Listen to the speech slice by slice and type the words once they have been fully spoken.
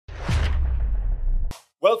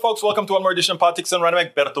Well, folks, welcome to one more edition of Politics and Random.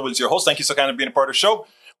 Berto Wills, your host. Thank you so kindly for being a part of the show.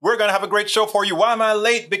 We're going to have a great show for you. Why am I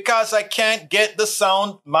late? Because I can't get the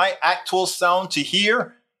sound, my actual sound to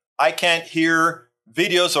hear. I can't hear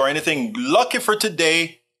videos or anything. Lucky for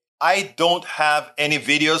today, I don't have any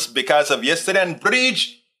videos because of yesterday. And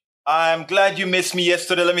Bridge, I'm glad you missed me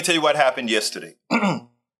yesterday. Let me tell you what happened yesterday.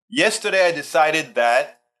 Yesterday, I decided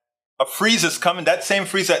that a freeze is coming. That same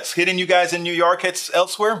freeze that's hitting you guys in New York, it's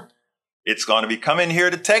elsewhere. It's going to be coming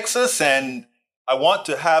here to Texas, and I want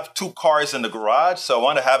to have two cars in the garage. So I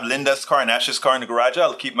want to have Linda's car and Ash's car in the garage.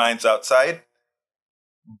 I'll keep mine outside.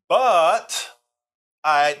 But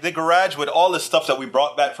the garage with all the stuff that we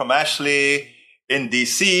brought back from Ashley in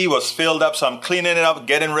DC was filled up. So I'm cleaning it up,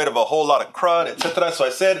 getting rid of a whole lot of crud, etc. So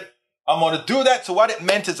I said, I'm going to do that. So what it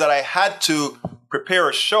meant is that I had to prepare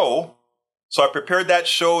a show. So I prepared that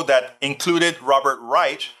show that included Robert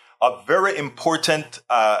Reich, a very important,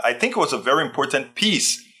 I think it was a very important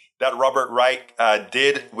piece that Robert Reich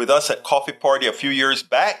did with us at Coffee Party a few years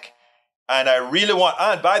back. And I really want,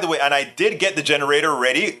 and by the way, and I did get the generator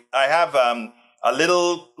ready. I have a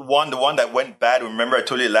little one, the one that went bad. Remember, I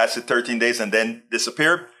told you it lasted 13 days and then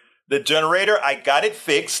disappeared. The generator, I got it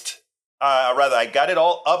fixed. I got it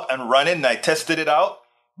all up and running, and I tested it out,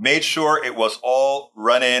 made sure it was all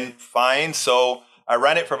running fine. So I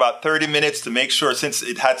ran it for about 30 minutes to make sure, since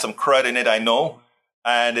it had some crud in it, I know.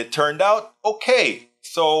 And it turned out okay.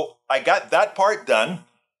 So I got that part done.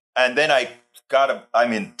 And then I got,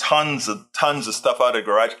 tons of stuff out of the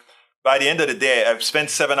garage. By the end of the day, I've spent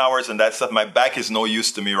 7 hours on that stuff. My back is no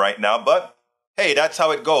use to me right now. But hey, that's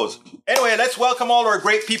how it goes. Anyway, let's welcome all our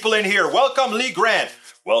great people in here. Welcome Lee Grant.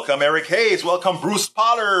 Welcome Eric Hayes. Welcome Bruce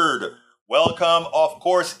Pollard. Welcome, of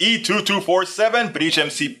course, E2247, British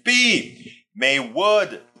MCP. May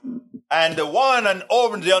Wood, and the one and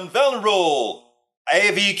only the unvulnerable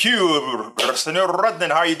AVQ, Senor Rudnan.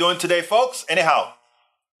 How are you doing today, folks? Anyhow,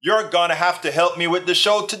 you're going to have to help me with the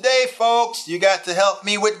show today, folks. You got to help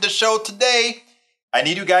me with the show today. I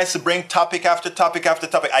need you guys to bring topic after topic after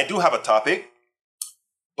topic. I do have a topic,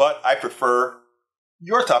 but I prefer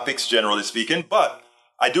your topics, generally speaking. But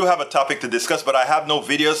I do have a topic to discuss, but I have no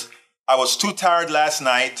videos. I was too tired last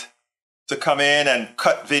night to come in and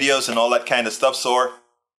cut videos and all that kind of stuff. So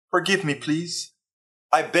forgive me, please.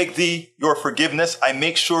 I beg thee your forgiveness. I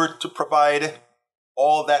make sure to provide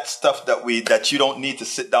all that stuff that you don't need to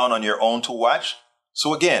sit down on your own to watch.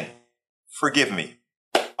 So again, forgive me.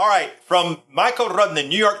 All right, from Michael Rudnan,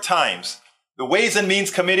 New York Times. The Ways and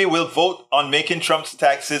Means Committee will vote on making Trump's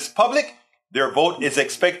taxes public. Their vote is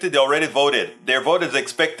expected. They already voted. Their vote is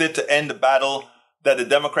expected to end the battle that the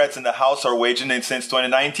Democrats in the House are waging since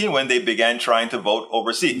 2019 when they began trying to vote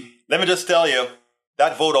overseas. Let me just tell you,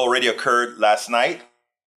 that vote already occurred last night,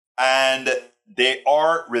 and they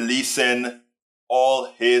are releasing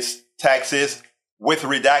all his taxes with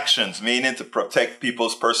redactions, meaning to protect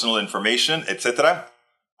people's personal information, etc.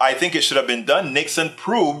 I think it should have been done. Nixon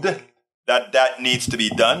proved that needs to be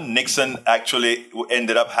done. Nixon actually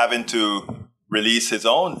ended up having to release his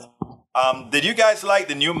own. Did you guys like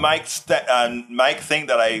the new mic thing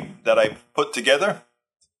that I put together?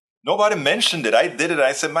 Nobody mentioned it. I did it.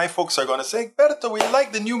 I said, my folks are going to say, Berto, we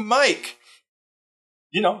like the new mic.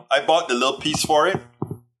 You know, I bought the little piece for it,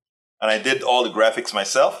 and I did all the graphics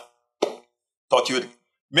myself. Thought you would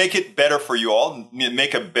make it better for you all,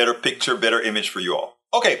 make a better picture, better image for you all.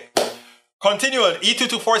 Okay, continue on.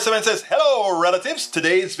 E2247 says, hello, relatives.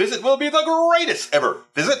 Today's visit will be the greatest ever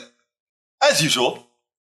visit. As usual.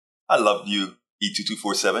 I love you,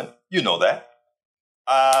 E2247. You know that.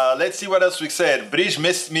 Let's see what else we said. Bridge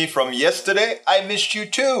missed me from yesterday. I missed you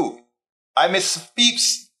too. I miss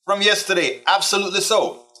Peeps from yesterday. Absolutely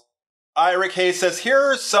so. Eric Hayes says,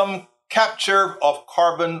 here's some capture of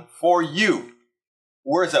carbon for you.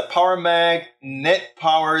 Where's that? Power Mag, Net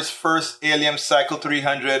Power's first Alien Cycle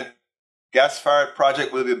 300 gas-fired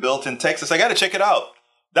project will be built in Texas. I got to check it out.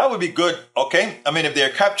 That would be good, okay? I mean, if they're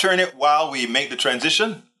capturing it while we make the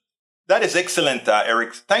transition, that is excellent,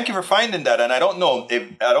 Eric. Thank you for finding that. And I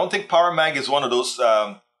don't think Power Mag is one of those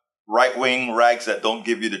right-wing rags that don't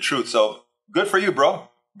give you the truth. So good for you, bro.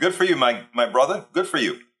 Good for you, my brother. Good for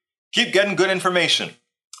you. Keep getting good information.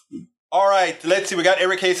 All right, let's see. We got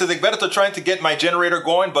Eric Hayes says, Egberto trying to get my generator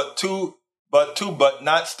going, but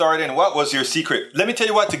not starting. What was your secret? Let me tell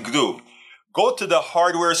you what to do. Go to the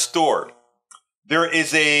hardware store. There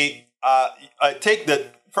is take the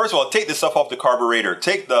stuff off the carburetor.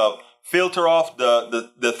 Take the filter off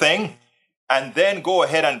the thing, and then go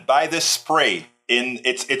ahead and buy this spray.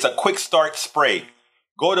 It's a quick start spray.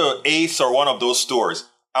 Go to Ace or one of those stores.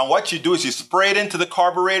 And what you do is you spray it into the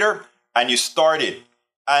carburetor and you start it.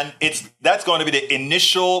 And that's going to be the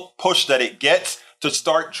initial push that it gets to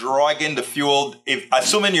start dragging the fuel,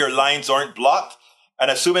 assuming your lines aren't blocked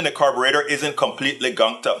and assuming the carburetor isn't completely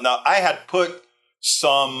gunked up. Now, I had put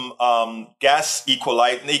some gas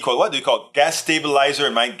gas stabilizer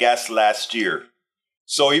in my gas last year.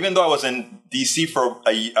 So even though I was in DC for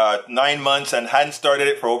 9 months and hadn't started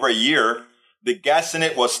it for over a year, the gas in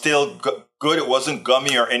it was still good. It wasn't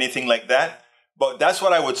gummy or anything like that. But that's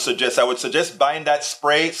what I would suggest. I would suggest buying that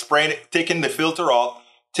spraying it, taking the filter off,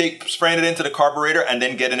 spraying it into the carburetor, and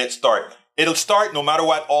then getting it start. It'll start no matter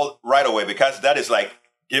what all right away, because that is like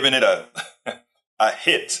giving it a a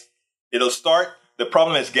hit. It'll start. The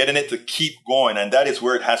problem is getting it to keep going, and that is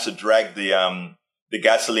where it has to drag the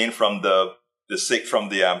gasoline from the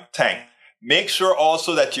tank. Make sure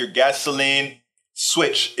also that your gasoline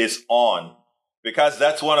switch is on, because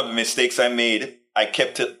that's one of the mistakes I made. I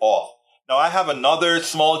kept it off. Now I have another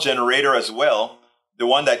small generator as well, the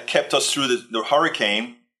one that kept us through the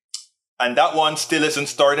hurricane, and that one still isn't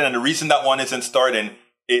starting. And the reason that one isn't starting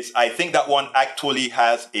is I think that one actually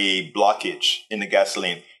has a blockage in the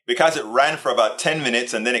gasoline, because it ran for about 10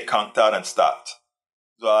 minutes and then it conked out and stopped.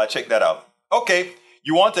 So check that out. Okay,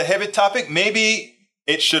 you want a heavy topic? Maybe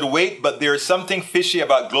it should wait, but there's something fishy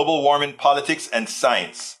about global warming, politics, and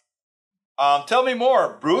science. Tell me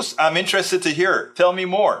more, Bruce. I'm interested to hear. Tell me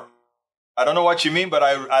more. I don't know what you mean, but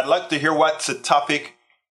I'd like to hear what's the topic.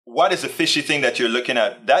 What is the fishy thing that you're looking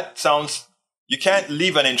at? That sounds, you can't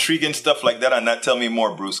leave an intriguing stuff like that and not tell me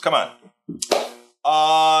more, Bruce. Come on.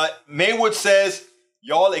 Maywood says,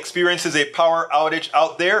 y'all experiences a power outage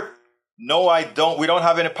out there? No, I don't. We don't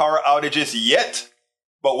have any power outages yet.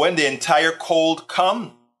 But when the entire cold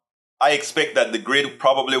come, I expect that the grid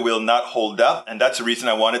probably will not hold up. And that's the reason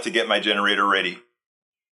I wanted to get my generator ready.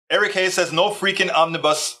 Eric Hayes says, no freaking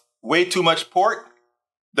omnibus. Way too much pork.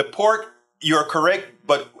 The pork, you're correct,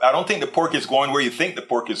 but I don't think the pork is going where you think the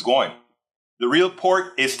pork is going. The real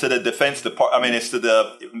pork is to the defense department. It's to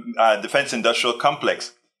the defense industrial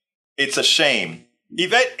complex. It's a shame.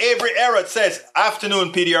 Yvette Avery Errott says,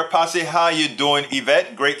 afternoon, PDR Posse. How you doing,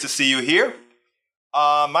 Yvette? Great to see you here.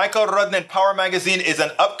 Michael Rudnan, Power Magazine is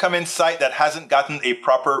an upcoming site that hasn't gotten a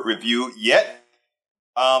proper review yet.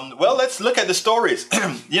 Well, let's look at the stories.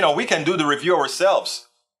 We can do the review ourselves.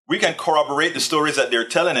 We can corroborate the stories that they're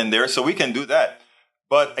telling in there, so we can do that.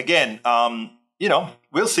 But again,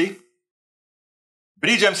 we'll see.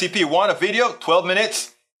 Bridge MCP, want a video? 12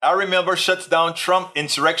 minutes. Ari Melber shuts down Trump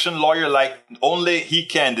insurrection lawyer like only he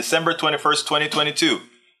can. December 21st, 2022.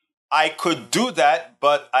 I could do that,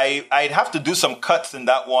 but I'd have to do some cuts in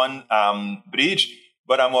that one, Bridge.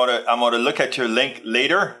 But I'm gonna look at your link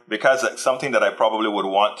later, because that's something that I probably would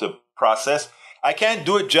want to process. I can't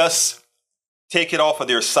do it just take it off of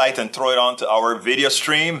their site and throw it onto our video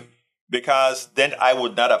stream, because then I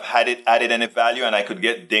would not have had it added any value and I could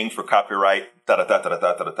get dinged for copyright.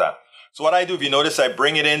 So what I do, if you notice, I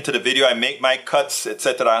bring it into the video, I make my cuts,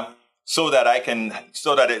 etc., so that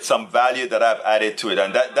it's some value that I've added to it.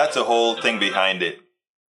 And that's the whole thing behind it.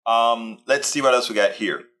 Let's see what else we got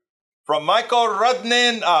here. From Michael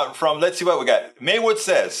Rudnin, let's see what we got. Maywood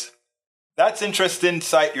says, that's interesting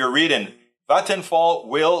site you're reading. Vattenfall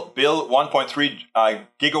will build 1.3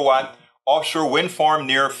 gigawatt offshore wind farm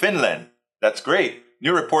near Finland. That's great.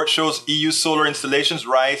 New report shows EU solar installations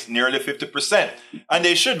rise nearly 50%. And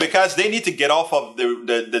they should, because they need to get off of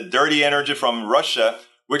the dirty energy from Russia,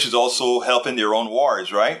 which is also helping their own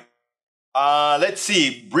wars, right? Let's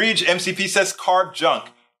see. Bridge MCP says carb junk.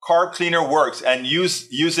 Carb cleaner works and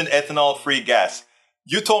using ethanol-free gas.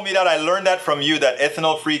 You told me that. I learned that from you, that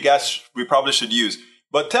ethanol-free gas we probably should use.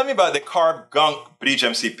 But tell me about the carb gunk, Bridge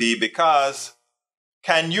MCP, because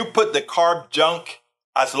can you put the carb junk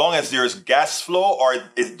as long as there's gas flow, or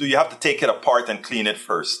do you have to take it apart and clean it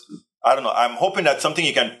first? I don't know. I'm hoping that's something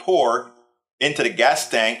you can pour into the gas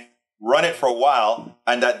tank, run it for a while,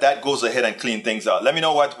 and that goes ahead and clean things out. Let me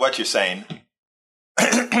know what you're saying.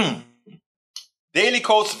 Daily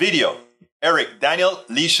Coast video. Eric, Daniel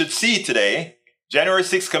Lee should see today. January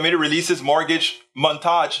 6th committee releases mortgage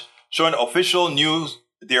montage showing official news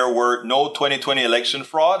there were no 2020 election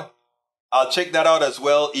fraud. I'll check that out as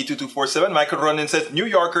well. E2247. Michael Ronan says, New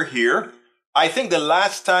Yorker here. I think the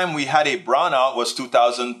last time we had a brownout was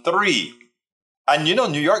 2003. And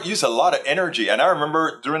New York used a lot of energy. And I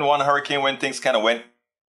remember during one hurricane when things kind of went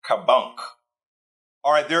kabunk.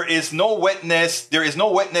 All right, there is no wetness. There is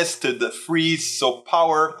no wetness to the freeze, so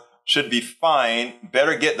power should be fine.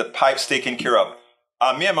 Better get the pipes taken care of.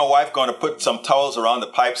 Me and my wife going to put some towels around the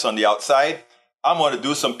pipes on the outside. I'm going to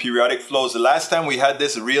do some periodic flows. The last time we had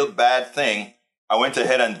this real bad thing, I went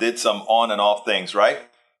ahead and did some on and off things, right?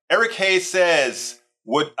 Eric Hayes says,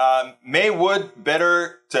 would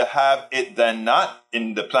better to have it than not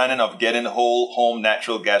in the planning of getting whole home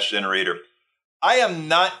natural gas generator. I am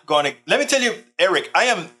not going to, let me tell you, Eric,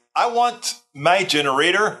 I want my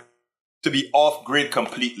generator to be off grid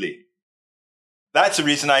completely. That's the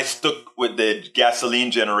reason I stuck with the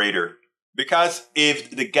gasoline generator. Because if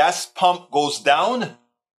the gas pump goes down,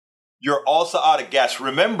 you're also out of gas.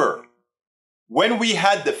 Remember, when we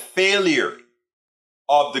had the failure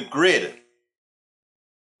of the grid,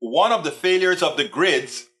 one of the failures of the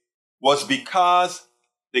grids was because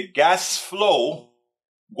the gas flow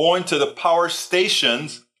going to the power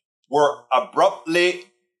stations were abruptly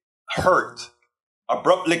cut.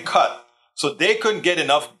 So they couldn't get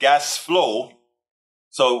enough gas flow.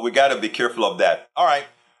 So we got to be careful of that. All right.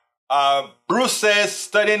 Bruce says,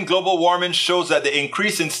 studying global warming shows that the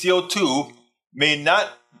increase in CO2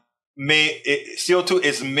 CO2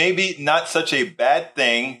 is maybe not such a bad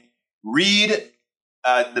thing. Read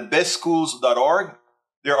at thebestschools.org.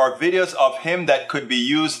 There are videos of him that could be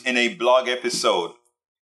used in a blog episode.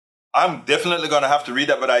 I'm definitely going to have to read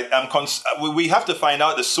that, but we have to find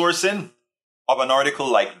out the sourcing of an article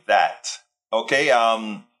like that. Okay.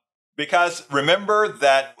 Because remember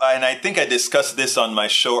that, and I think I discussed this on my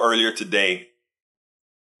show earlier today,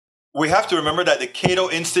 we have to remember that the Cato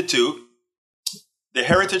Institute, the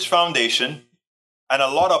Heritage Foundation, and a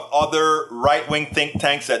lot of other right-wing think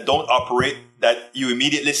tanks that don't operate, that you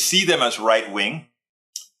immediately see them as right-wing,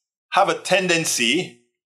 have a tendency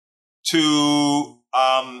to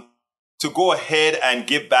go ahead and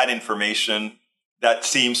give bad information that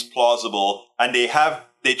seems plausible, and they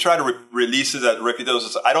try to release it at reputable.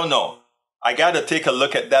 I don't know. I got to take a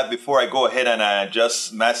look at that before I go ahead and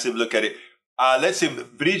just massive look at it. Let's see.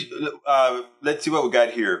 Let's see what we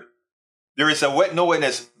got here. There is no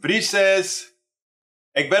witness. Bridge says,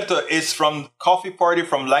 Egberto is from Coffee Party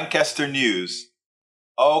from Lancaster News.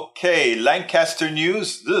 Okay, Lancaster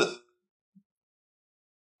News.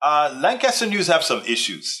 Lancaster News have some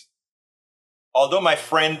issues. Although my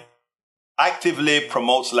friend actively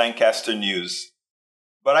promotes Lancaster News,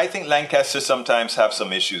 but I think Lancaster sometimes have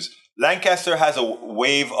some issues. Lancaster has a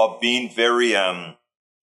wave of being very,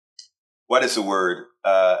 what is the word?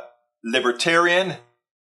 Libertarian.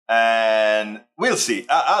 And we'll see.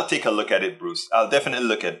 I'll take a look at it, Bruce. I'll definitely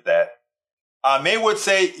look at that. May would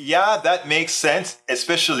say, yeah, that makes sense,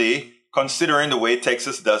 especially considering the way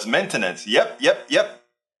Texas does maintenance. Yep.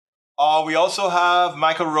 We also have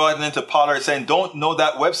Michael Rodman to Pollard saying, don't know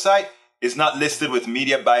that website is not listed with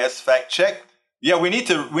media bias fact check. Yeah, we need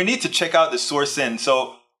to check out the sourcing.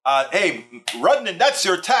 So, hey, Rodman, that's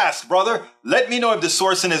your task, brother. Let me know if the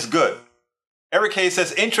sourcing is good. Eric Hayes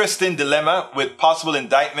says, interesting dilemma with possible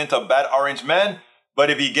indictment of Bad Orange Man, but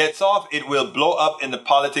if he gets off, it will blow up in the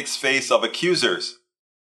politics face of accusers.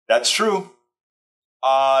 That's true.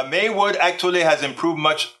 Maywood actually has improved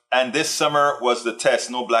much, and this summer was the test,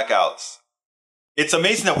 no blackouts. It's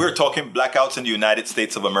amazing that we're talking blackouts in the United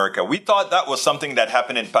States of America. We thought that was something that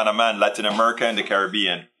happened in Panama and Latin America and the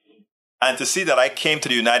Caribbean. And to see that I came to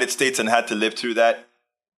the United States and had to live through that,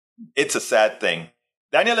 it's a sad thing.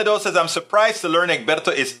 Daniel Ledo says, I'm surprised to learn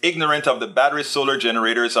Egberto is ignorant of the battery solar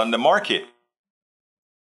generators on the market.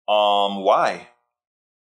 Why?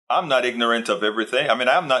 I'm not ignorant of everything. I mean,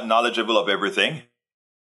 I'm not knowledgeable of everything.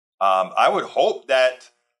 I would hope that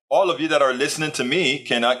all of you that are listening to me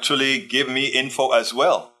can actually give me info as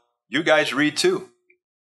well. You guys read too.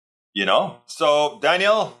 You know? So,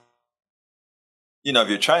 Daniel, if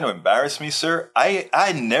you're trying to embarrass me, sir,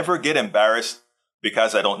 I never get embarrassed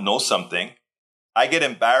because I don't know something. I get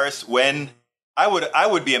embarrassed when I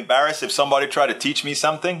would be embarrassed if somebody tried to teach me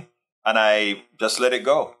something and I just let it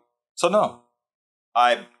go. So no.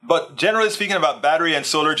 But generally speaking about battery and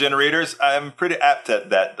solar generators, I'm pretty apt at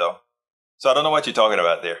that though. So I don't know what you're talking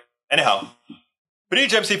about there. Anyhow,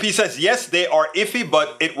 Bridge MCP says, yes, they are iffy,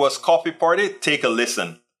 but it was Coffee Party. Take a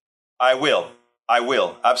listen. I will.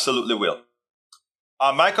 Absolutely will.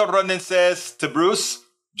 Michael Rondon says to Bruce,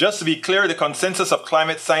 just to be clear, the consensus of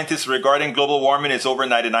climate scientists regarding global warming is over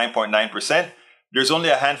 99.9%. There's only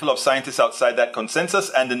a handful of scientists outside that consensus,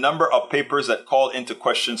 and the number of papers that call into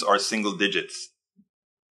questions are single digits.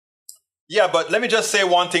 Yeah, but let me just say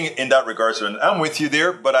one thing in that regard, sir. I'm with you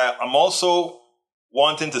there, but I'm also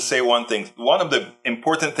wanting to say one thing. One of the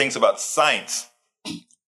important things about science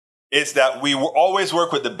is that we always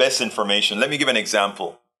work with the best information. Let me give an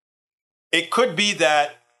example. It could be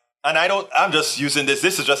that, and I'm just using this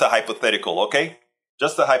is just a hypothetical, okay?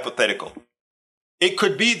 Just a hypothetical. It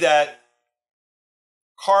could be that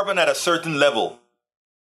carbon at a certain level,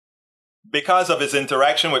 because of its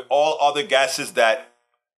interaction with all other gases that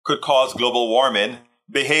could cause global warming,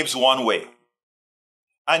 behaves one way.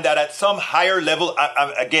 And that at some higher level,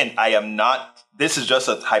 again, I am not, this is just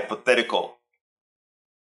a hypothetical.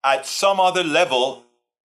 At some other level,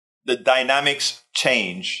 the dynamics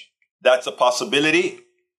change. That's a possibility.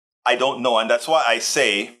 I don't know. And that's why I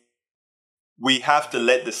say we have to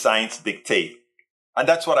let the science dictate. And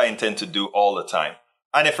that's what I intend to do all the time.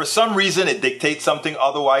 And if for some reason it dictates something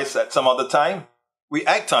otherwise at some other time, we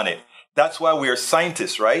act on it. That's why we are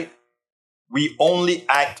scientists, right? We only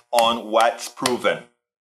act on what's proven.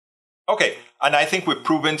 Okay, and I think we've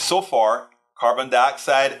proven so far carbon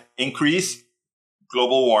dioxide increase,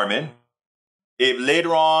 global warming. If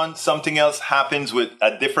later on something else happens with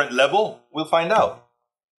a different level, we'll find out.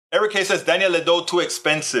 Eric Hayes says, Daniel Ledo, too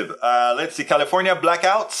expensive. Let's see, California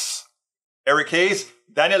blackouts. Eric Hayes,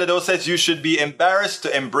 Daniel Ledo says you should be embarrassed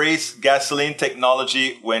to embrace gasoline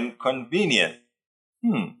technology when convenient.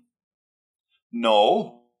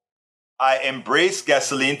 No, I embrace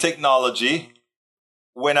gasoline technology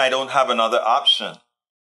when I don't have another option,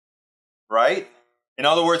 right? In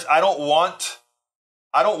other words, I don't want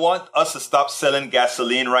us to stop selling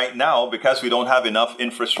gasoline right now because we don't have enough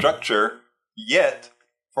infrastructure yet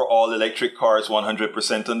for all electric cars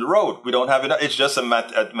 100% on the road. We don't have enough. It's just a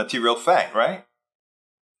material fact, right?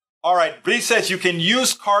 All right. Bree says you can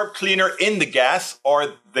use carb cleaner in the gas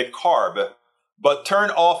or the carb, but turn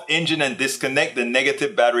off engine and disconnect the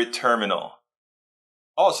negative battery terminal.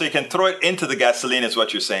 Oh, so you can throw it into the gasoline is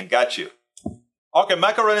what you're saying. Got you. Okay,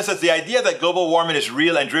 Macaroni says the idea that global warming is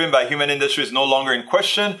real and driven by human industry is no longer in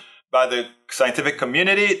question by the scientific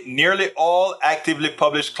community. Nearly all actively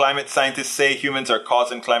published climate scientists say humans are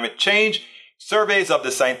causing climate change. Surveys of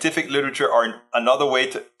the scientific literature are another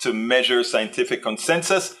way to measure scientific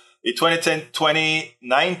consensus. A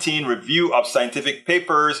 2019 review of scientific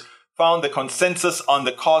papers found the consensus on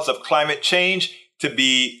the cause of climate change to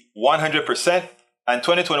be 100%. And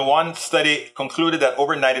 2021 study concluded that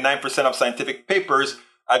over 99% of scientific papers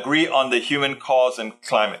agree on the human cause of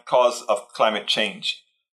climate change.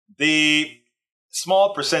 The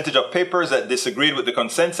small percentage of papers that disagreed with the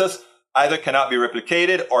consensus either cannot be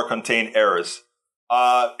replicated or contain errors.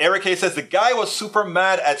 Eric Hayes says the guy was super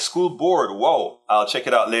mad at school board. Whoa, I'll check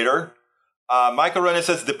it out later. Michael Renner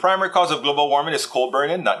says the primary cause of global warming is coal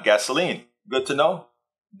burning, not gasoline. Good to know.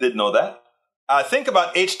 Did know that. Think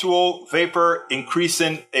about H2O vapor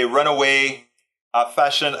increasing a runaway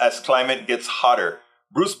fashion as climate gets hotter.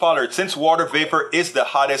 Bruce Pollard, since water vapor is the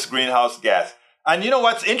hottest greenhouse gas. And you know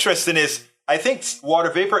what's interesting is I think water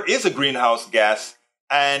vapor is a greenhouse gas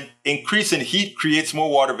and increasing heat creates more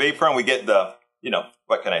water vapor and we get the,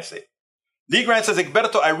 what can I say? Lee Grant says,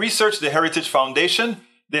 Egberto, I researched the Heritage Foundation.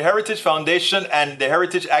 The Heritage Foundation and the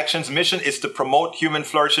Heritage Actions mission is to promote human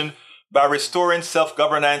flourishing by restoring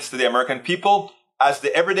self-governance to the American people. As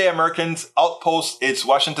the Everyday Americans outpost its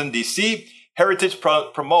Washington, D.C., Heritage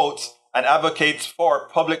promotes and advocates for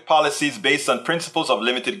public policies based on principles of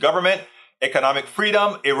limited government, economic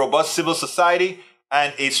freedom, a robust civil society,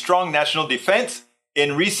 and a strong national defense.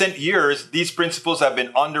 In recent years, these principles have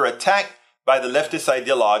been under attack by the leftist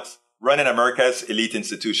ideologues running America's elite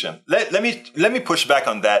institution. Let me push back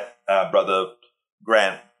on that, Brother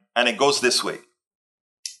Grant, and it goes this way.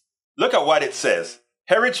 Look at what it says.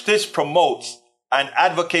 Heritage promotes and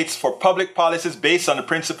advocates for public policies based on the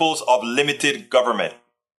principles of limited government.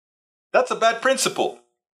 That's a bad principle.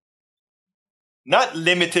 Not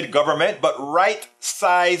limited government, but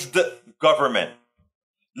right-sized government.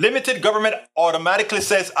 Limited government automatically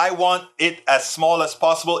says, I want it as small as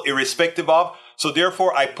possible, irrespective of. So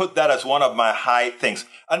therefore, I put that as one of my high things.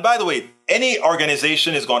 And by the way, any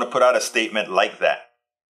organization is going to put out a statement like that.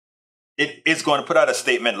 It is going to put out a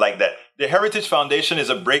statement like that. The Heritage Foundation is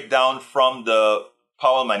a breakdown from the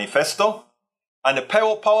Powell Manifesto. And the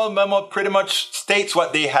Powell Memo pretty much states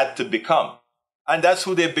what they had to become. And that's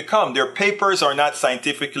who they've become. Their papers are not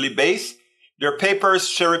scientifically based. Their papers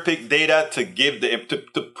cherry-pick data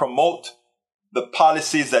to promote the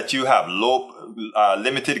policies that you have.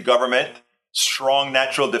 Limited government, strong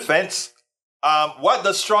natural defense. What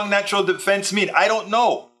does strong natural defense mean? I don't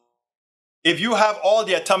know. If you have all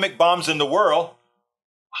the atomic bombs in the world,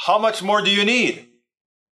 how much more do you need?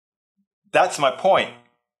 That's my point.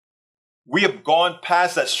 We have gone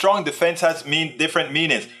past that. Strong defense has different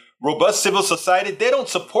meanings. Robust civil society, they don't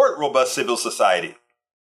support robust civil society.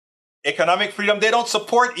 Economic freedom, they don't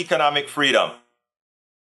support economic freedom.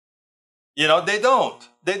 They don't.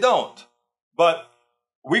 They don't. But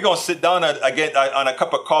we're going to sit down again on a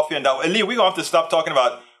cup of coffee. And Lee, we're going to have to stop talking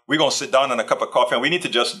about we're going to sit down on a cup of coffee and we need to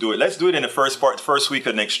just do it. Let's do it in the first week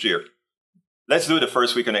of next year. Let's do it the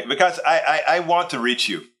first week of next, because I want to reach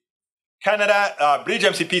you. Canada, Bridge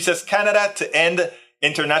MCP says Canada to end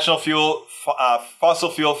international fossil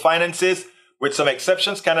fuel finances. With some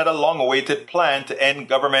exceptions, Canada's long-awaited plan to end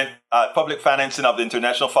government public financing of the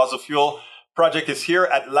international fossil fuel project is here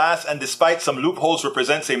at last, and despite some loopholes,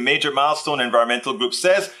 represents a major milestone, environmental group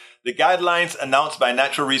says. The guidelines announced by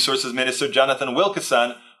Natural Resources Minister Jonathan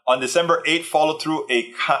Wilkinson on December 8 followed through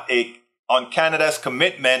on Canada's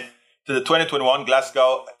commitment to the 2021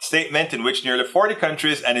 Glasgow Statement, in which nearly 40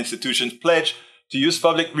 countries and institutions pledged to use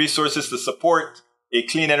public resources to support a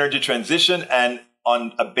clean energy transition and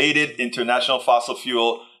unabated international fossil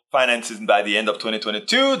fuel finances by the end of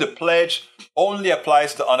 2022. The pledge only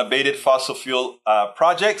applies to unabated fossil fuel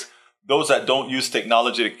projects, those that don't use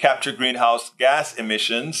technology to capture greenhouse gas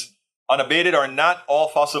emissions. Unabated or not, all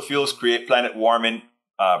fossil fuels create planet-warming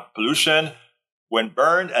pollution when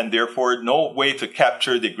burned, and therefore no way to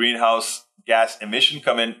capture the greenhouse gas emission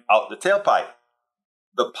coming out the tailpipe.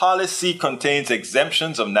 The policy contains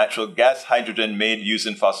exemptions of natural gas, hydrogen made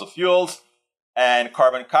using fossil fuels, and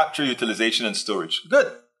carbon capture, utilization, and storage.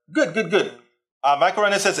 Good. Michael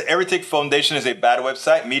Renner says the Heritage Foundation is a bad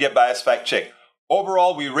website. Media bias fact check.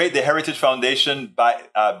 Overall, we rate the Heritage Foundation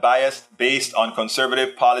biased based on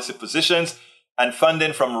conservative policy positions and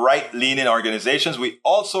funding from right-leaning organizations. We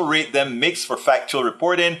also rate them mixed for factual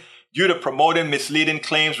reporting due to promoting misleading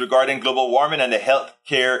claims regarding global warming and the health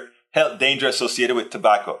danger associated with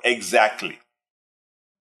tobacco. Exactly.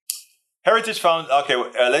 Heritage Found. Okay,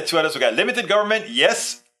 let's see what else we got. Limited government.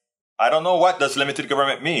 Yes. I don't know what does limited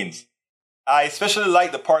government means. I especially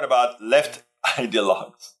like the part about left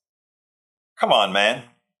ideologues. Come on, man.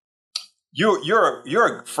 You're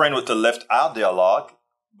a friend with the left ideologue,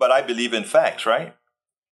 but I believe in facts, right?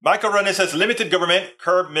 Michael Runner says limited government,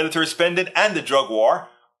 curb military spending and the drug war,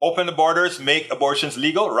 open the borders, make abortions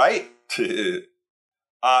legal, right? Hey,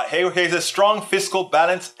 says strong fiscal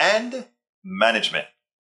balance and management.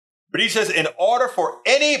 Breach says in order for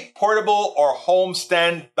any portable or home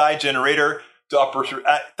standby generator to operate,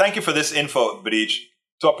 thank you for this info, Breach.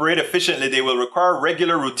 To operate efficiently, they will require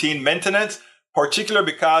regular routine maintenance, particularly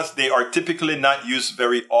because they are typically not used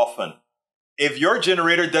very often. If your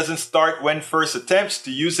generator doesn't start when first attempts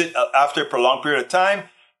to use it after a prolonged period of time,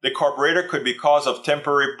 the carburetor could be cause of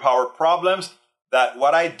temporary power problems. That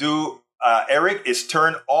what I do, Eric, is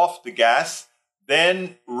turn off the gas,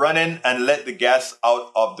 then run in and let the gas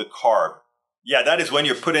out of the carb. Yeah, that is when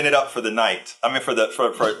you're putting it up for the night. I mean, for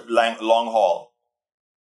long haul.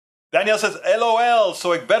 Daniel says, LOL.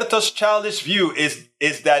 So Egberto's childish view is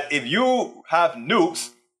that if you have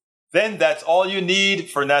nukes, then that's all you need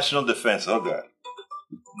for national defense. Oh, God.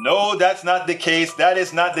 No, that's not the case. That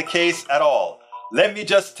is not the case at all. Let me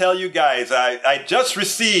just tell you guys, I just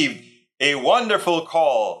received a wonderful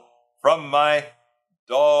call from my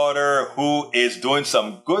daughter who is doing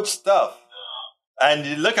some good stuff.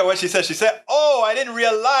 And look at what she said. She said, oh, I didn't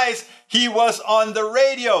realize he was on the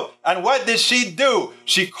radio. And what did she do?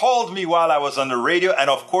 She called me while I was on the radio. And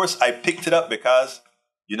of course, I picked it up because,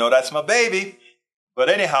 you know, that's my baby. But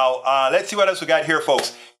anyhow, let's see what else we got here,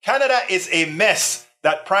 folks. Canada is a mess.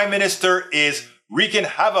 That Prime Minister is wreaking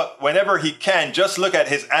havoc whenever he can. Just look at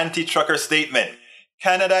his anti-trucker statement.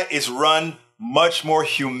 Canada is run much more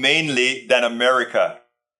humanely than America.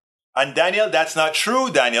 And Daniel, that's not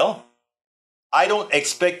true, Daniel. I don't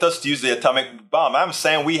expect us to use the atomic bomb. I'm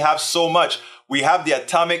saying we have so much. We have the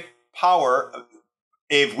atomic power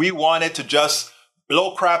if we wanted to just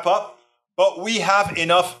blow crap up, but we have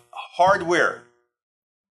enough hardware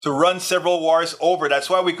to run several wars over. That's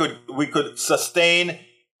why we could sustain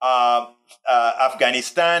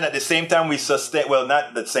Afghanistan. At the same time, we sustain, well, not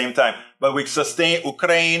at the same time, but we sustain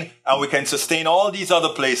Ukraine and we can sustain all these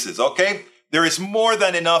other places, okay? There is more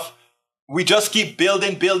than enough. We just keep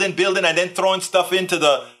building, and then throwing stuff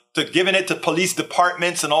to giving it to police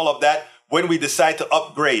departments and all of that when we decide to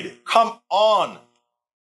upgrade. Come on.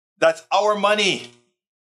 That's our money.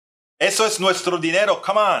 Eso es nuestro dinero.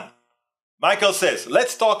 Come on. Michael says,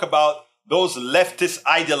 let's talk about those leftist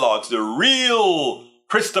ideologues, the real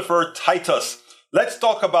Christopher Titus. Let's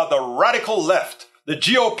talk about the radical left. The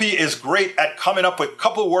GOP is great at coming up with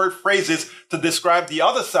couple word phrases to describe the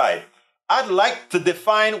other side. I'd like to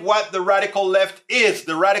define what the radical left is.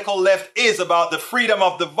 The radical left is about the freedom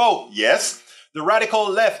of the vote. Yes. The radical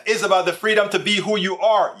left is about the freedom to be who you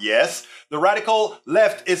are. Yes. The radical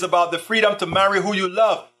left is about the freedom to marry who you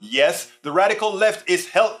love. Yes. The radical left is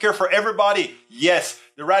healthcare for everybody. Yes.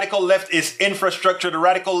 The radical left is infrastructure. The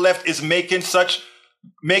radical left is making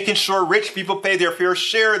sure rich people pay their fair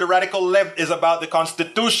share. The radical left is about the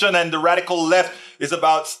Constitution, and the radical left is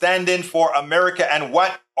about standing for America and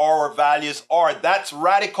what our values are. That's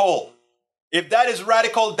radical. If that is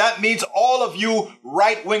radical, that means all of you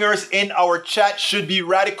right-wingers in our chat should be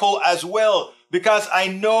radical as well, because I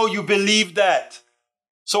know you believe that.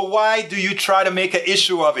 So why do you try to make an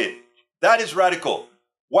issue of it? That is radical.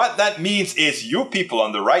 What that means is you people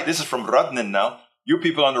on the right, this is from Radnin now, you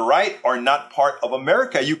people on the right are not part of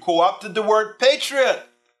America. You co-opted the word patriot.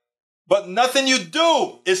 But nothing you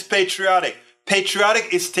do is patriotic.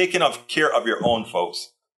 Patriotic is taking care of your own,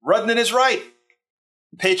 folks. Rudnan is right.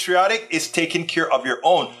 Patriotic is taking care of your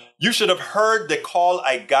own. You should have heard the call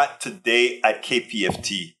I got today at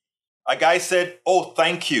KPFT. A guy said, oh,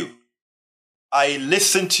 thank you. I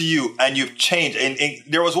listened to you and you've changed. And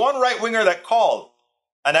there was one right-winger that called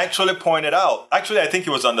and actually pointed out. Actually, I think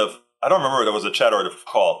it was I don't remember if it was a chat or the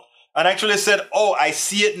call. And actually said, oh, I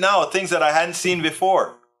see it now. Things that I hadn't seen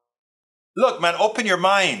before. Look, man, open your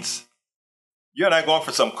minds. You and I going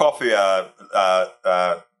for some coffee,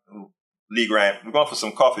 Lee Grant. We're going for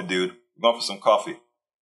some coffee, dude. We're going for some coffee.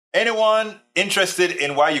 Anyone interested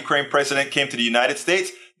in why Ukraine president came to the United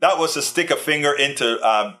States? That was to stick a finger into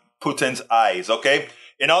Putin's eyes, okay?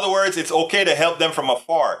 In other words, it's okay to help them from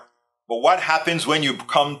afar. But what happens when you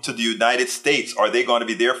come to the United States? Are they going to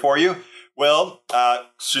be there for you? Well,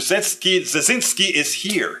 Brzezinski is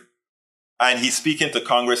here. And he's speaking to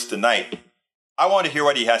Congress tonight. I want to hear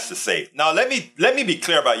what he has to say. Now, let me be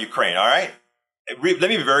clear about Ukraine, all right? Let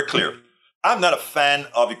me be very clear. I'm not a fan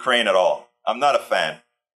of Ukraine at all. I'm not a fan.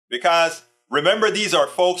 Because remember, these are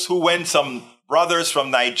folks who, when some brothers from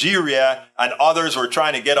Nigeria and others were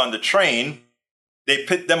trying to get on the train, they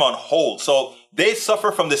put them on hold. So they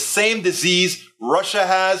suffer from the same disease Russia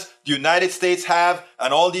has, the United States have,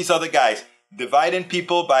 and all these other guys, dividing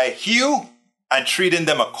people by hue and treating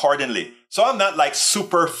them accordingly. So I'm not like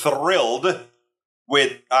super thrilled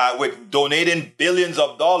with donating billions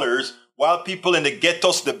of dollars while people in the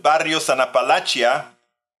ghettos, the barrios, and Appalachia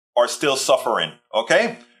are still suffering,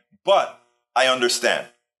 okay? But I understand.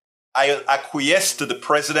 I acquiesce to the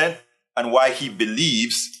president and why he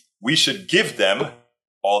believes we should give them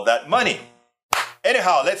all that money.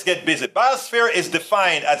 Anyhow, let's get busy. Biosphere is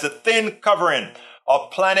defined as a thin covering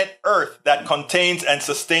of planet Earth that contains and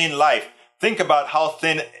sustains life. Think about how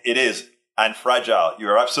thin it is and fragile.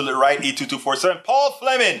 You're absolutely right, E2247. Paul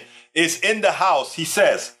Fleming is in the house. He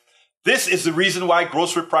says, this is the reason why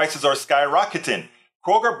grocery prices are skyrocketing.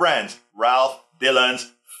 Kroger brands, Ralph,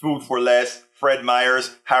 Dillon's, Food for Less, Fred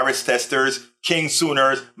Meyer's, Harris Testers, King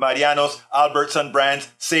Sooners, Mariano's, Albertson brands,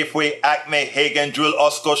 Safeway, Acme, Hagen, Jewel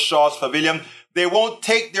Osco, Shaw's Pavilion. They won't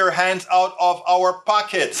take their hands out of our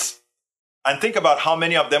pockets. And think about how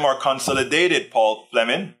many of them are consolidated, Paul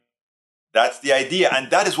Fleming. That's the idea. And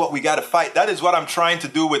that is what we got to fight. That is what I'm trying to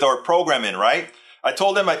do with our programming, right? I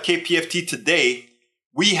told them at KPFT today,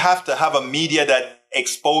 we have to have a media that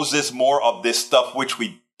exposes more of this stuff, which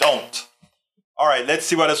we don't. All right, let's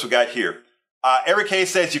see what else we got here. Eric Hayes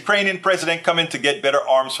says, Ukrainian president coming to get better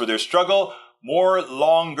arms for their struggle. More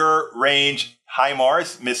longer range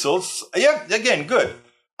HIMARS missiles. Yeah, again, good.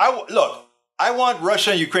 I want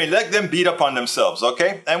Russia and Ukraine, let them beat up on themselves,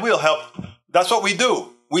 okay? And we'll help. That's what we do.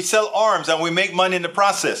 We sell arms and we make money in the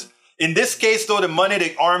process. In this case, though, the money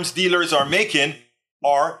the arms dealers are making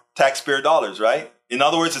are taxpayer dollars, right? In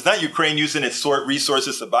other words, it's not Ukraine using its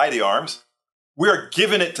resources to buy the arms. We are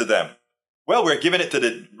giving it to them. Well, we're giving it to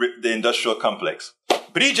the industrial complex.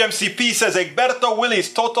 Bridge MCP says Egberto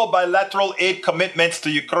Willis total bilateral aid commitments to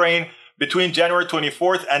Ukraine between January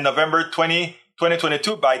 24th and November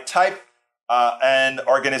 2022 by type and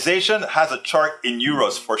organization has a chart in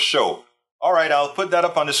euros for show. All right, I'll put that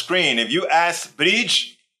up on the screen. If you ask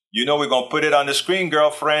Bridge, you know we're going to put it on the screen,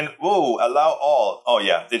 girlfriend. Whoa, allow all. Oh,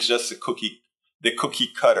 yeah, it's just the cookie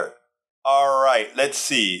cutter. All right, let's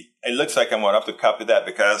see. It looks like I'm going to have to copy that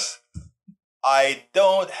because I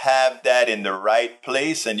don't have that in the right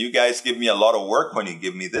place. And you guys give me a lot of work when you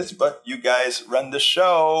give me this, but you guys run the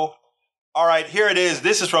show. All right, here it is.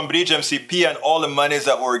 This is from Bridge MCP and all the monies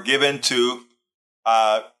that were given to,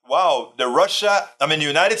 the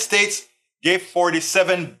United States gave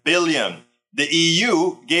 47 billion. The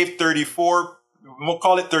EU gave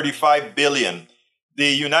 35 billion. The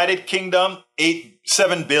United Kingdom,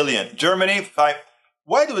 7 billion. Germany, 5.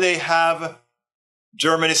 Why do they have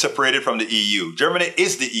Germany separated from the EU? Germany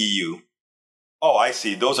is the EU. Oh, I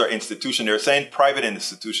see. Those are institutions. They're saying private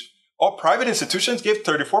institutions. Oh, private institutions gave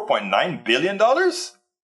 $34.9 billion?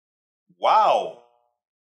 Wow.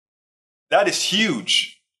 That is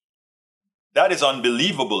huge. That is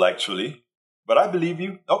unbelievable, actually. But I believe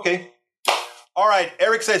you. Okay. All right.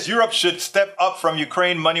 Eric says Europe should step up from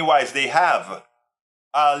Ukraine money-wise. They have.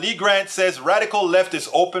 Lee Grant says radical left is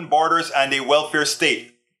open borders and a welfare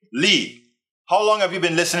state. Lee, How long have you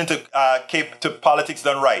been listening to Politics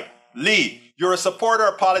Done Right? Lee, you're a supporter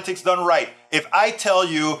of Politics Done Right. If I tell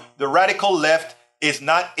you the radical left is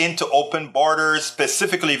not into open borders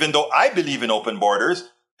specifically, even though I believe in open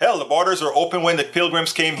borders, hell, the borders were open when the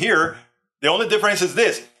Pilgrims came here. The only difference is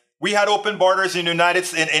this. We had open borders in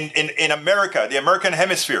America, the American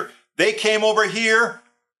hemisphere. They came over here,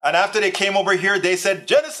 and after they came over here, they said,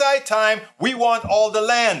 genocide time, we want all the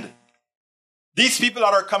land. These people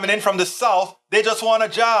that are coming in from the south, they just want a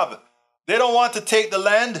job. They don't want to take the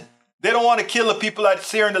land. They don't want to kill the people that's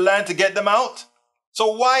here in the land to get them out.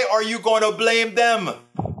 So why are you going to blame them?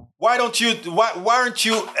 Why aren't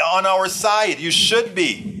you on our side? You should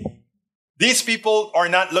be. These people are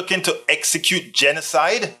not looking to execute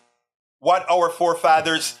genocide. What our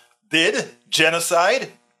forefathers did, genocide.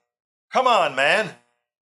 Come on, man.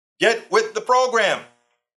 Get with the program.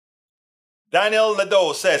 Daniel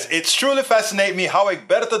Ledo says, it's truly fascinating me how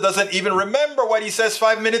Egberto doesn't even remember what he says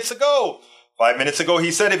 5 minutes ago. 5 minutes ago,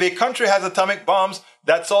 he said, if a country has atomic bombs,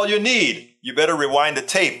 that's all you need. You better rewind the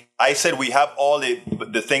tape. I said we have all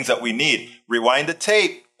the things that we need. Rewind the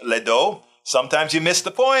tape, Ledo. Sometimes you miss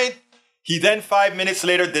the point. He then 5 minutes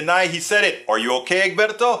later denied he said it. Are you okay,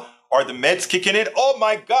 Egberto? Are the meds kicking in? Oh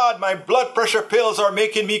my God, my blood pressure pills are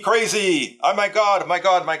making me crazy. Oh my God, my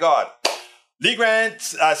God, my God. Lee Grant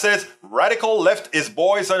says, radical left is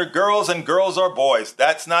boys are girls and girls are boys.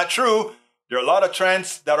 That's not true. There are a lot of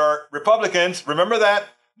trans that are Republicans. Remember that?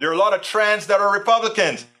 There are a lot of trans that are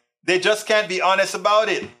Republicans. They just can't be honest about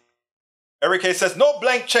it. Eric A. says, no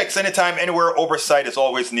blank checks anytime, anywhere. Oversight is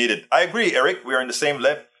always needed. I agree, Eric. We are in the same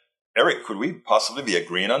level. Eric, could we possibly be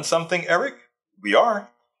agreeing on something, Eric? We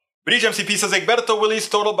are. Bridge MCP says, Egberto Willies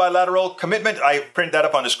total bilateral commitment. I print that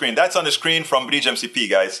up on the screen. That's on the screen from Bridge MCP,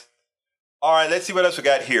 guys. All right, let's see what else we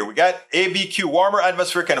got here. We got ABQ, warmer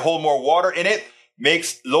atmosphere can hold more water in it.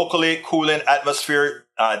 Makes locally cooling atmosphere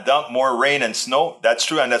dump more rain and snow. That's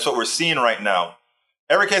true, and that's what we're seeing right now.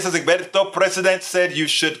 Eric A. says, Egberto, president said you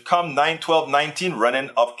should come 9/12/19 running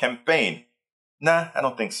of campaign. Nah, I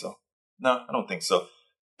don't think so. No, I don't think so.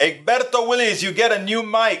 Egberto Willies, you get a new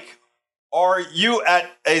mic. Are you at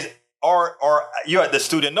you at the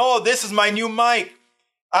studio? No, this is my new mic.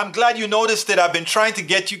 I'm glad you noticed it. I've been trying to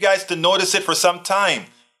get you guys to notice it for some time.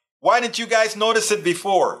 Why didn't you guys notice it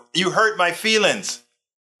before? You hurt my feelings.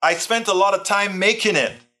 I spent a lot of time making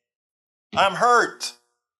it. I'm hurt.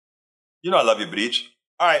 You know I love you, Breach.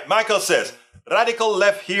 All right, Michael says, radical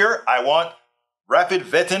left here. I want rapid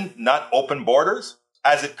vetting, not open borders.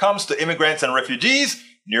 As it comes to immigrants and refugees,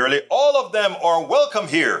 nearly all of them are welcome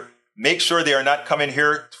here. Make sure they are not coming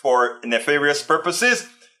here for nefarious purposes.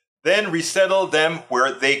 Then resettle them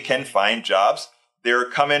where they can find jobs. They're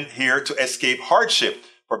coming here to escape hardship,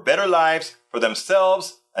 for better lives for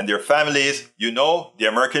themselves and their families. You know, the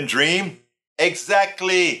American dream.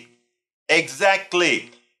 Exactly.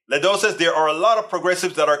 Exactly. Ledo says there are a lot of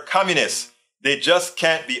progressives that are communists. They just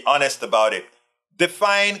can't be honest about it.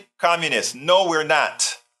 Define communist. No, we're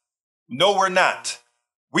not. No, we're not.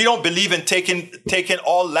 We don't believe in taking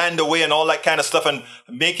all land away and all that kind of stuff and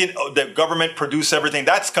making the government produce everything.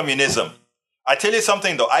 That's communism. I tell you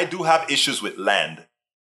something, though. I do have issues with land.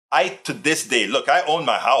 To this day, look, I own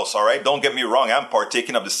my house, all right? Don't get me wrong. I'm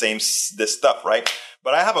partaking of this stuff, right?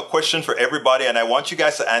 But I have a question for everybody, and I want you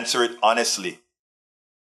guys to answer it honestly.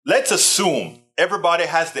 Let's assume everybody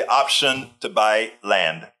has the option to buy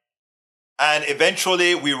land. And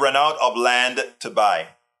eventually we run out of land to buy.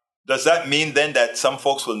 Does that mean then that some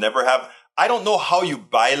folks will never have? I don't know how you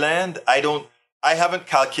buy land. I haven't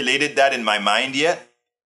calculated that in my mind yet.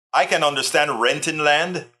 I can understand renting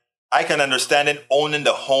land. I can understand owning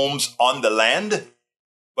the homes on the land.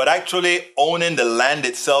 But actually owning the land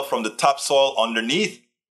itself from the topsoil underneath,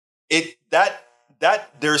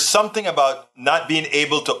 there's something about not being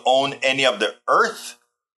able to own any of the earth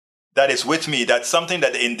that is with me. That's something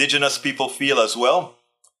that the indigenous people feel as well.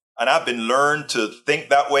 And I've been learned to think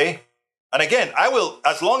that way. And again, I will,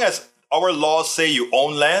 as long as our laws say you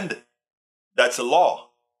own land, that's a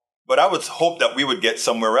law. But I would hope that we would get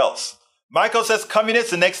somewhere else. Michael says,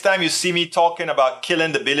 communists, the next time you see me talking about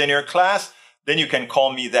killing the billionaire class, then you can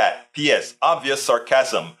call me that. P.S. Obvious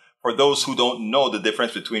sarcasm for those who don't know the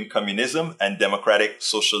difference between communism and democratic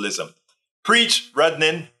socialism. Preach,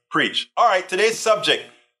 Rudnin, preach. All right, today's subject.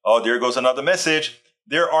 Oh, there goes another message.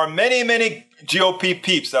 There are many, many GOP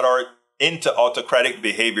peeps that are into autocratic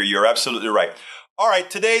behavior. You're absolutely right. All right,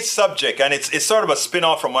 today's subject, and it's sort of a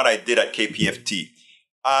spin-off from what I did at KPFT.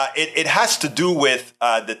 It has to do with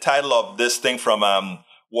the title of this thing from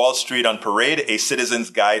Wall Street on Parade, A Citizen's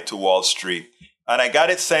Guide to Wall Street. And I got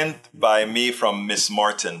it sent by me from Miss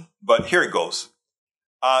Martin. But here it goes.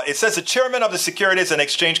 It says the chairman of the Securities and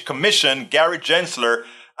Exchange Commission, Gary Gensler,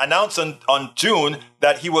 announced on June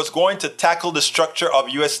that he was going to tackle the structure of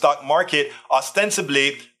U.S. stock market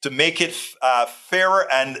ostensibly to make it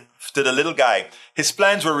fairer and to the little guy. His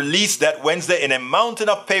plans were released that Wednesday in a mountain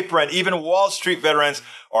of paper, and even Wall Street veterans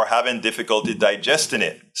are having difficulty digesting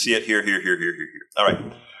it. See it here. All right.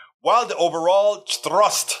 While the overall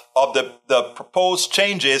thrust of the proposed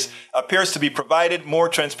changes appears to be provided more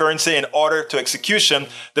transparency in order to execution,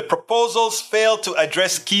 the proposals fail to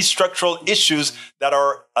address key structural issues that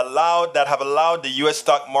have allowed the U.S.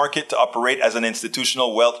 stock market to operate as an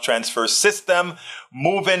institutional wealth transfer system,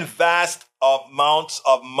 moving vast amounts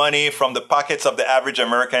of money from the pockets of the average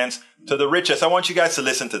Americans to the richest. I want you guys to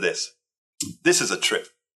listen to this. This is a trip.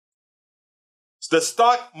 The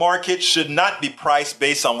stock market should not be priced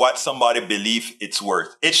based on what somebody believes it's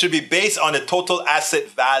worth. It should be based on the total asset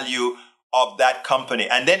value of that company.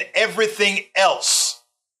 And then everything else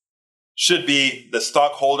should be the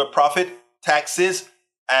stockholder profit, taxes,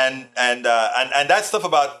 and that stuff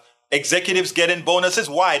about executives getting bonuses.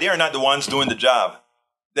 Why? They are not the ones doing the job.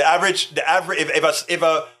 If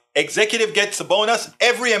a executive gets a bonus,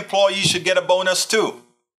 every employee should get a bonus too.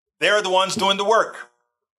 They're the ones doing the work.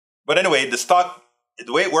 But anyway, the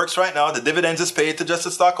way it works right now, the dividends is paid to just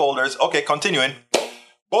the stockholders. Okay, continuing.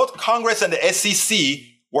 Both Congress and the SEC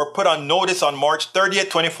were put on notice on March 30th,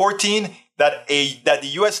 2014, that the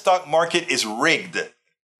U.S. stock market is rigged.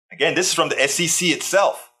 Again, this is from the SEC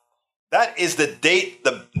itself. That is the date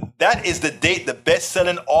the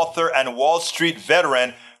best-selling author and Wall Street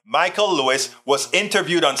veteran Michael Lewis was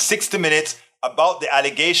interviewed on 60 Minutes about the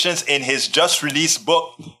allegations in his just-released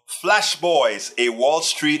book, Flash Boys, A Wall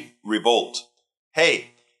Street Revolt.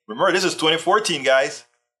 Hey, remember, this is 2014, guys.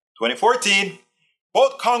 2014.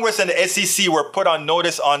 Both Congress and the SEC were put on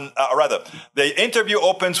notice the interview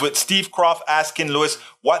opens with Steve Kroft asking Lewis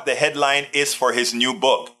what the headline is for his new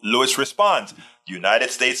book. Lewis responds,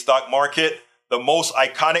 United States stock market, the most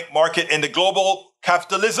iconic market in the global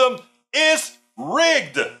capitalism, is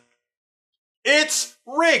rigged. It's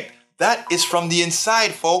rigged. That is from the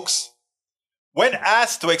inside, folks. When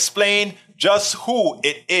asked to explain just who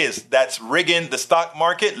it is that's rigging the stock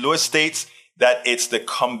market, Lewis states that it's the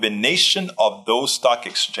combination of those stock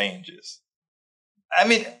exchanges. I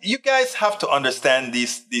mean, you guys have to understand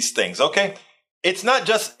these things, okay? It's not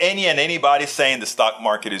just anybody saying the stock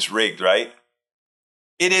market is rigged, right?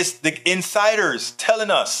 It is the insiders telling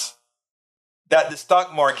us that the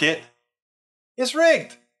stock market is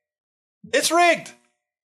rigged. It's rigged.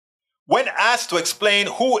 When asked to explain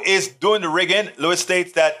who is doing the rigging, Lewis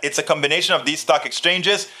states that it's a combination of these stock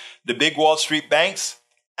exchanges, the big Wall Street banks,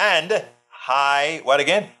 and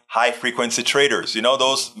high-frequency traders. You know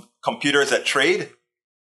those computers that trade?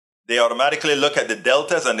 They automatically look at the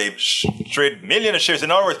deltas and they trade millions of shares.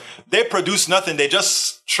 In other words, they produce nothing. They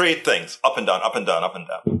just trade things up and down, up and down, up and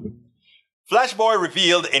down. Flashboy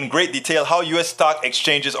revealed in great detail how U.S. stock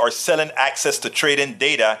exchanges are selling access to trading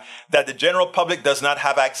data that the general public does not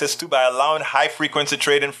have access to by allowing high-frequency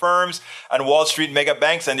trading firms and Wall Street mega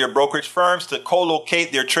banks and their brokerage firms to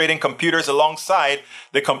co-locate their trading computers alongside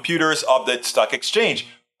the computers of the stock exchange.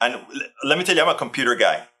 And let me tell you, I'm a computer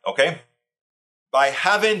guy, okay? By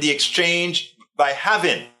having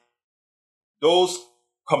those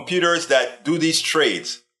computers that do these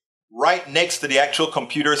trades right next to the actual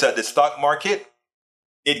computers at the stock market,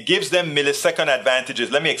 it gives them millisecond advantages.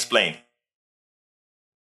 Let me explain.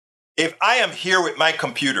 If I am here with my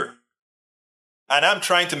computer and I'm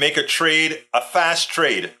trying to make a fast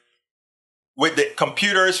trade with the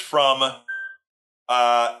computers from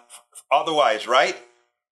otherwise, right?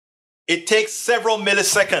 It takes several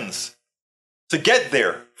milliseconds to get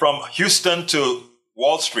there from Houston to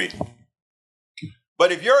Wall Street.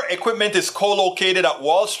 But if your equipment is co-located at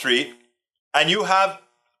Wall Street and you have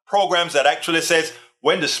programs that actually says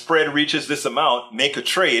when the spread reaches this amount, make a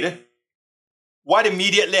trade, what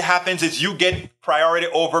immediately happens is you get priority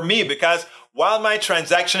over me, because while my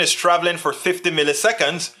transaction is traveling for 50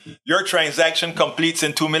 milliseconds, your transaction completes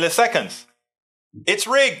in 2 milliseconds. It's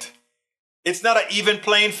rigged. It's not an even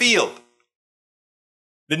playing field.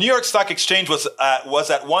 The New York Stock Exchange was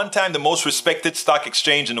at one time the most respected stock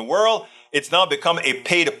exchange in the world. It's now become a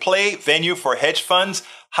pay-to-play venue for hedge funds,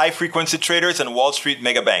 high-frequency traders, and Wall Street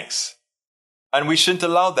mega banks. And we shouldn't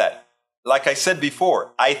allow that. Like I said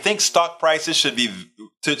before, I think stock prices should be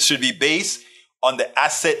based on the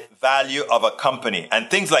asset value of a company. And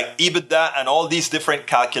things like EBITDA and all these different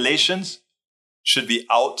calculations should be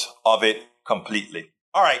out of it completely.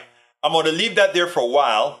 All right, I'm going to leave that there for a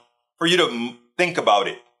while for you to think about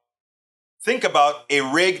it. Think about a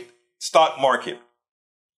rigged stock market.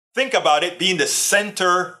 think about it being the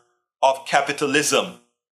center of capitalism.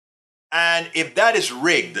 And if that is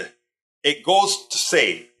rigged, it goes to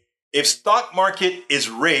say, if stock market is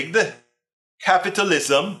rigged,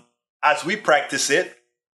 capitalism, as we practice it,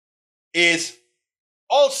 is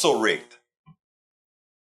also rigged.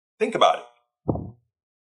 Think about it.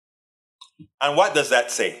 And what does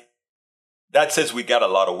that say? That says we got a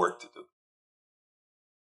lot of work to do.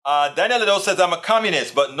 Daniel Lido says, I'm a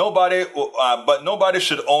communist, but nobody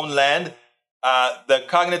should own land. The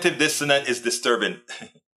cognitive dissonance is disturbing.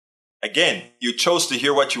 Again, you chose to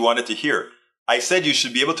hear what you wanted to hear. I said you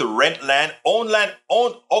should be able to rent land, own land,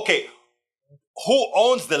 okay, who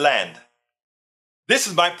owns the land? This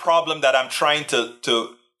is my problem that I'm trying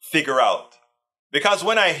to figure out. Because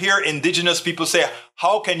when I hear indigenous people say,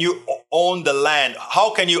 how can you own the land? How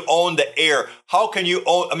can you own the air? How do you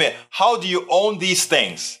own these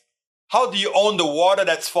things? How do you own the water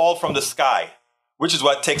that's fall from the sky? Which is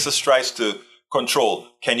what Texas tries to control.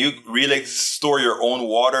 Can you really store your own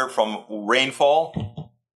water from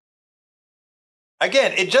rainfall?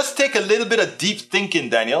 Again, it just takes a little bit of deep thinking,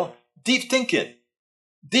 Daniel. Deep thinking.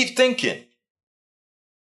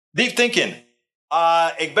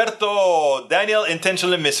 Egberto, Daniel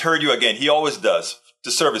intentionally misheard you again. He always does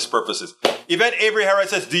to serve his purposes. Yvette Avery Harris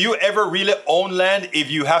says, do you ever really own land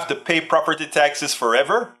if you have to pay property taxes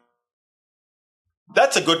forever?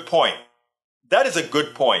 That's a good point. That is a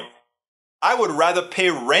good point. I would rather pay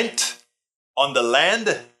rent on the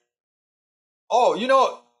land. Oh, you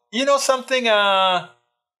know something,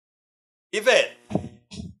 Yvette?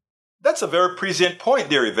 That's a very prescient point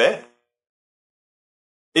there, Yvette.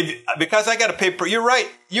 Because I got to pay, you're right.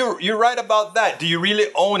 You're right about that. Do you really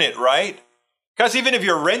own it, right? Because even if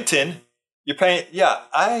you're renting, you're paying. Yeah,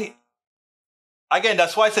 again,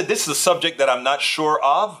 that's why I said this is a subject that I'm not sure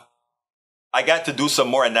of. I got to do some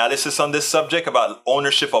more analysis on this subject about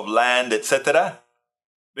ownership of land, etc.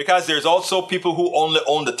 Because there's also people who only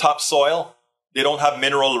own the topsoil. They don't have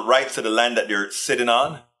mineral rights to the land that they're sitting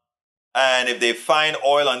on. And if they find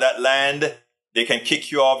oil on that land, they can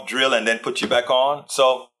kick you off, drill, and then put you back on.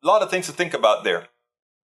 So a lot of things to think about there.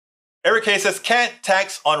 Eric K says, can't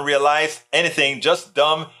tax unrealized anything, just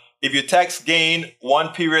dumb. If you tax gain one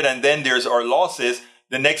period and then there's our losses,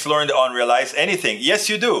 the next learn to unrealize anything. Yes,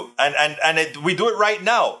 you do. And we do it right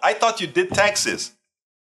now. I thought you did taxes.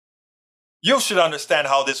 You should understand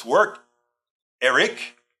how this works,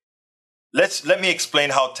 Eric. Let me explain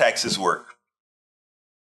how taxes work.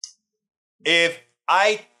 If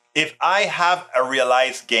I have a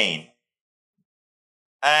realized gain,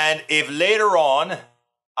 and if later on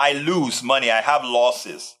I lose money, I have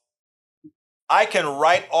losses, I can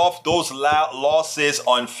write off those losses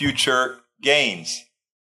on future gains.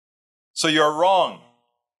 So you're wrong.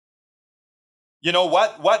 You know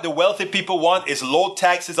what the wealthy people want is low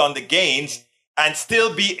taxes on the gains and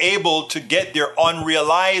still be able to get their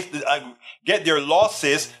get their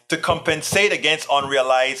losses to compensate against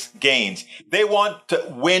unrealized gains. They want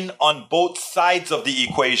to win on both sides of the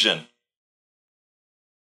equation.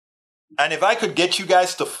 And if I could get you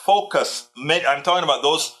guys to focus, I'm talking about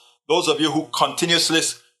those of you who continuously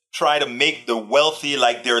try to make the wealthy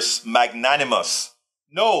like they're magnanimous.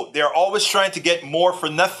 No, they're always trying to get more for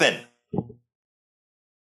nothing.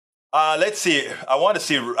 Let's see. I want to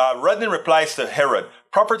see. Rudnin replies to Herod.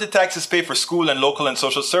 Property taxes pay for school and local and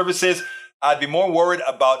social services. I'd be more worried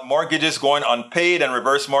about mortgages going unpaid and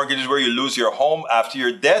reverse mortgages where you lose your home after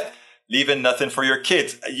your death, leaving nothing for your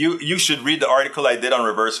kids. You should read the article I did on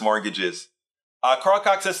reverse mortgages. Carl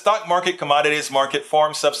Cox says, stock market, commodities, market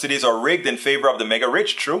forms, subsidies are rigged in favor of the mega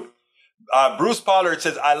rich. True. Bruce Pollard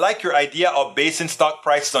says, I like your idea of basing stock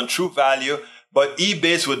prices on true value, but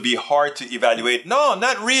eBase would be hard to evaluate. No,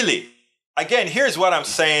 not really. Again, here's what I'm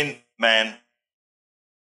saying, man.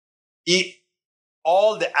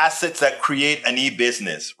 All the assets that create an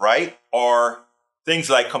e-business, right, are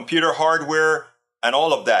things like computer hardware and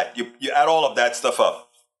all of that. You add all of that stuff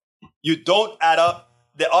up. You don't add up.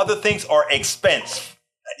 The other things are expense,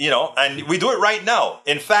 and we do it right now.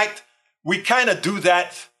 In fact, we kind of do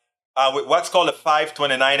that with what's called a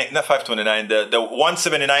 529, not 529, the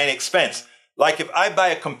 179 expense. Like if I buy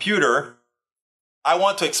a computer, I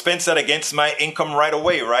want to expense that against my income right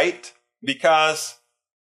away, right? Because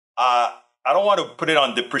I don't want to put it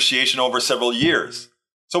on depreciation over several years.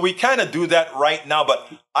 So we kind of do that right now, but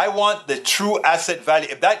I want the true asset value.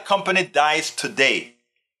 If that company dies today,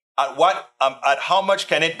 at how much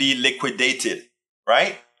can it be liquidated,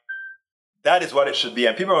 right? That is what it should be.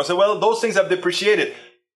 And people are going to say, well, those things have depreciated.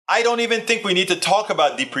 I don't even think we need to talk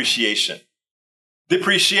about depreciation.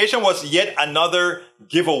 Depreciation was yet another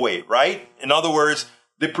giveaway, right? In other words,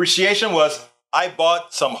 depreciation was I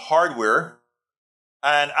bought some hardware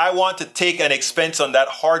and I want to take an expense on that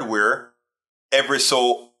hardware every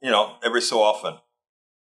so often.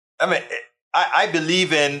 I mean, I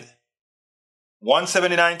believe in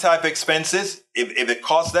 179 type expenses. If it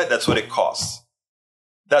costs that, that's what it costs.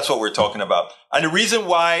 That's what we're talking about. And the reason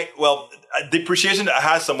why, well, depreciation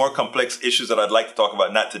has some more complex issues that I'd like to talk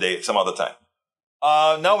about, not today, some other time.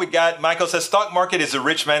 Now we got, Michael says, stock market is a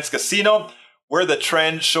rich man's casino. We're the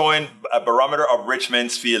trend showing a barometer of rich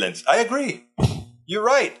men's feelings. I agree. You're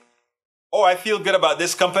right. Oh, I feel good about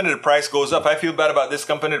this company, the price goes up. I feel bad about this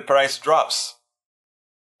company, the price drops.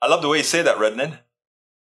 I love the way you say that, Rednan.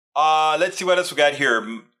 Let's see what else we got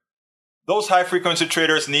here. Those high-frequency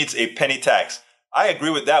traders needs a penny tax. I agree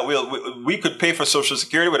with that. We could pay for Social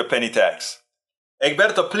Security with a penny tax.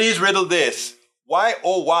 Egberto, please riddle this. Why,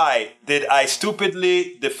 oh why, did I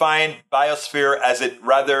stupidly define biosphere as it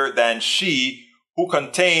rather than she who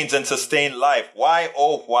contains and sustains life? Why,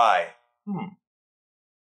 oh why?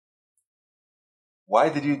 Why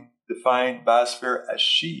did you define biosphere as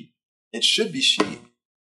she? It should be she.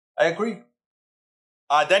 I agree.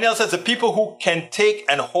 Daniel says the people who can take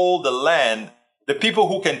and hold the land,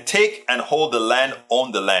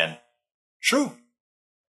 own the land. True.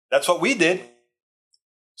 That's what we did.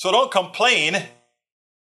 So don't complain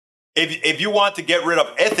if you want to get rid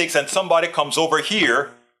of ethics and somebody comes over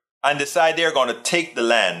here and decide they're going to take the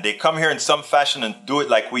land. They come here in some fashion and do it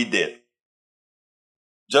like we did.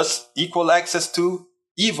 Just equal access to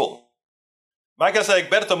evil. Michael said,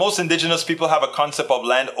 Egberto, most indigenous people have a concept of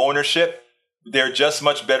land ownership. They're just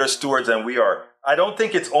much better stewards than we are. I don't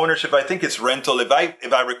think it's ownership. I think it's rental. If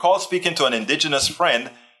I recall speaking to an indigenous friend,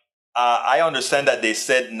 I understand that they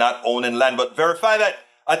said not owning land, but verify that.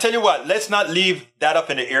 I tell you what, let's not leave that up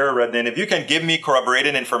in the air, Redden. If you can give me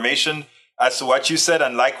corroborated information as to what you said,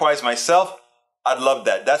 and likewise myself, I'd love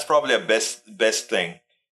that. That's probably a best thing.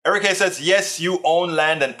 Eric A says, yes, you own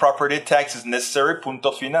land and property tax is necessary,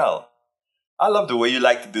 punto final. I love the way you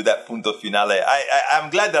like to do that punto finale.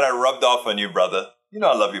 I'm glad that I rubbed off on you, brother. You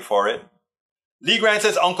know I love you for it. Lee Grant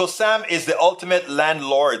says, Uncle Sam is the ultimate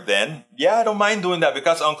landlord then. Yeah, I don't mind doing that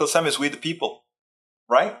because Uncle Sam is with the people,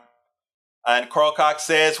 right? And Carl Cox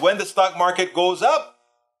says, when the stock market goes up,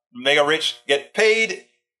 mega rich get paid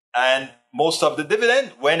and most of the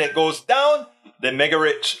dividend. When it goes down, the mega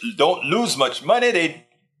rich don't lose much money.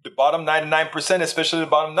 The bottom 99%, especially the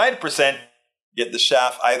bottom 90%, get the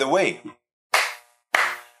shaft either way.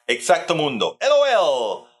 Exacto mundo.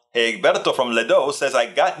 LOL. Hey, Egberto from Ledo says, I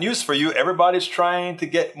got news for you. Everybody's trying to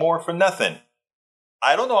get more for nothing.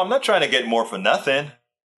 I don't know. I'm not trying to get more for nothing.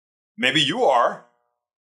 Maybe you are.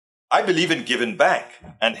 I believe in giving back.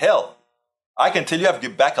 And hell, I can tell you I've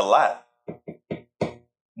given back a lot.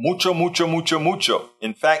 Mucho, mucho, mucho, mucho.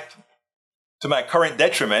 In fact, to my current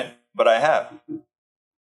detriment, but I have.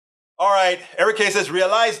 All right. Eric K says,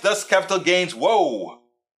 realize thus capital gains. Whoa.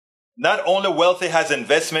 Not only wealthy has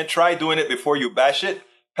investment. Try doing it before you bash it.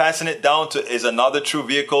 Passing it down to is another true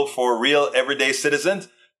vehicle for real everyday citizens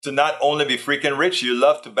to not only be freaking rich. You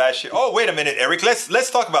love to bash it. Oh, wait a minute, Eric. Let's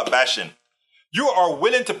talk about bashing. You are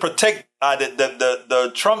willing to protect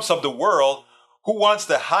the Trumps of the world who wants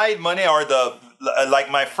to hide money, or like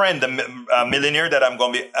my friend, the millionaire that I'm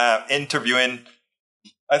going to be interviewing.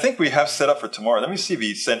 I think we have set up for tomorrow. Let me see if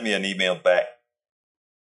he sent me an email back.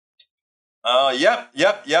 Yep.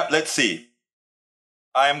 Let's see.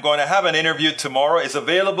 I'm going to have an interview tomorrow. It's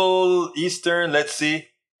available Eastern. Let's see.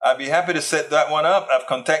 I'd be happy to set that one up. I've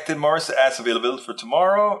contacted Morris to ask availability for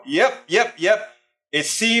tomorrow. Yep. It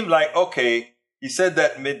seemed like, okay. He said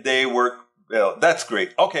that midday work. Well, that's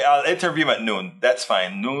great. Okay, I'll interview him at noon. That's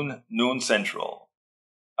fine. Noon Central.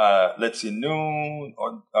 Let's see, noon,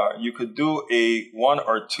 or you could do a 1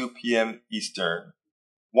 or 2 p.m. Eastern.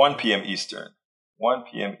 1 p.m. Eastern. 1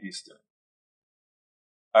 p.m. Eastern.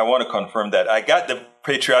 I want to confirm that. I got the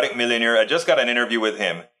Patriotic Millionaire. I just got an interview with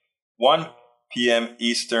him. 1 p.m.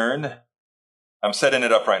 Eastern. I'm setting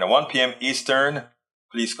it up right now. 1 p.m. Eastern.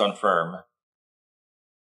 Please confirm.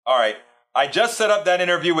 All right. I just set up that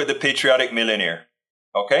interview with the Patriotic Millionaire.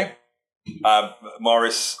 Okay?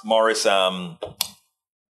 Morris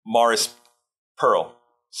Pearl.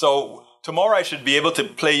 So tomorrow I should be able to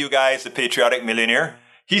play you guys the Patriotic Millionaire.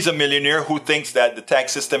 He's a millionaire who thinks that the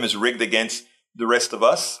tax system is rigged against the rest of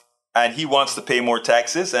us, and he wants to pay more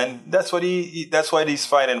taxes, and that's what that's what he's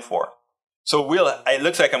fighting for. So it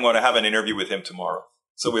looks like I'm going to have an interview with him tomorrow.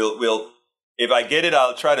 So we'll if I get it,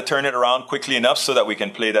 I'll try to turn it around quickly enough so that we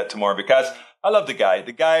can play that tomorrow, because I love the guy.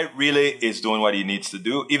 The guy really is doing what he needs to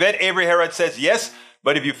do. Yvette Avery Herod says, yes,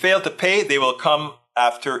 but if you fail to pay, they will come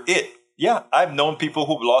after it. Yeah, I've known people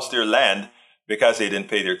who've lost their land because they didn't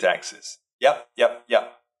pay their taxes. Yep.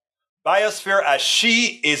 Biosphere as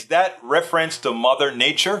she is that reference to Mother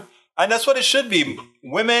Nature. And that's what it should be.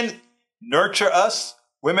 Women nurture us.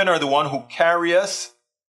 Women are the one who carry us.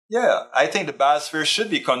 Yeah, I think the biosphere should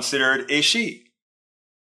be considered a she.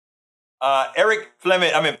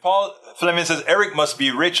 Paul Fleming says Eric must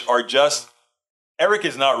be rich or just. Eric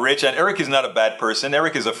is not rich and Eric is not a bad person.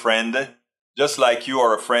 Eric is a friend, just like you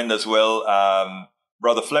are a friend as well.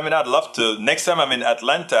 Brother Fleming, I'd love to. Next time I'm in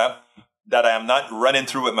Atlanta, that I am not running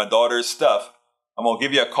through with my daughter's stuff, I'm going to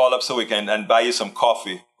give you a call up so we can and buy you some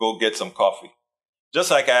coffee. Go get some coffee.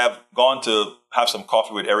 Just like I have gone to have some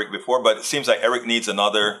coffee with Eric before, but it seems like Eric needs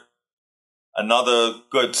another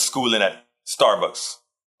good schooling at Starbucks.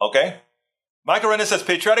 Okay? Michael Renner says,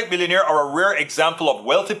 patriotic billionaires are a rare example of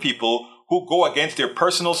wealthy people who go against their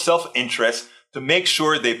personal self-interest to make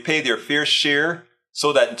sure they pay their fair share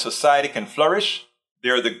so that society can flourish. They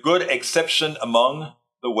are the good exception among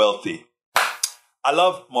the wealthy. I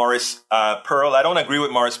love Maurice Pearl. I don't agree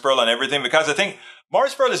with Maurice Pearl on everything because I think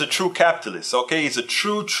Maurice Pearl is a true capitalist. Okay, he's a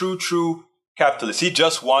true capitalist. He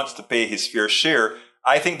just wants to pay his fair share.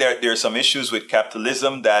 I think there are some issues with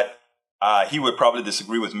capitalism that he would probably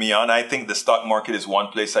disagree with me on. I think the stock market is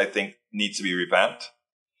one place I think needs to be revamped.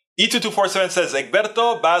 E2247 says,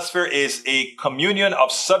 Egberto, Biosphere is a communion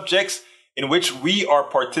of subjects in which we are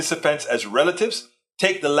participants as relatives.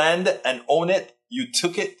 Take the land and own it. You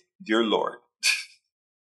took it, dear Lord.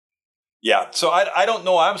 Yeah, so I don't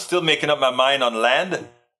know. I'm still making up my mind on land.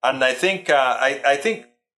 And I think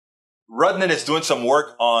Rudnan is doing some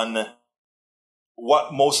work on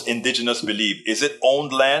what most indigenous believe. Is it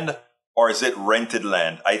owned land or is it rented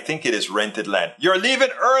land? I think it is rented land. You're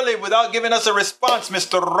leaving early without giving us a response,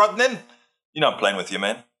 Mr. Rudnan. You know I'm playing with you,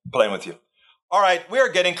 man. I'm playing with you. All right, we are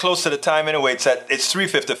getting close to the time anyway. It's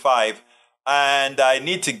 3:55. And I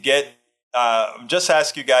need to just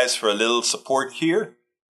ask you guys for a little support here.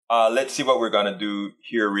 Let's see what we're going to do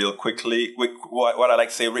here real quickly. What I like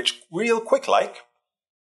to say, Rich, real quick like.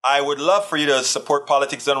 I would love for you to support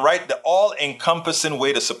Politics Done Right. The all-encompassing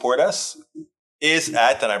way to support us is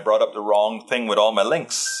at, and I brought up the wrong thing with all my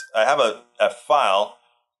links. I have a file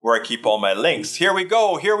where I keep all my links. Here we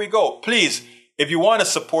go. Please, if you want to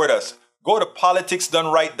support us, go to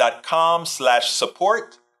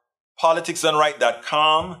politicsdoneright.com/support.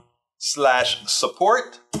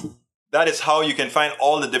 politicsdoneright.com/support. That is how you can find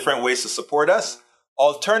all the different ways to support us.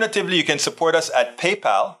 Alternatively, you can support us at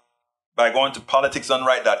PayPal by going to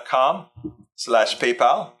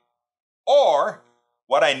politicsdoneright.com/PayPal. Or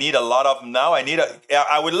what I need a lot of now,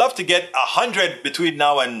 I would love to get 100 between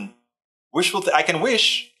now and I can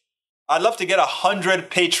wish. I'd love to get 100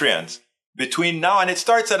 Patreons between now and it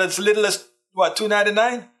starts at as little as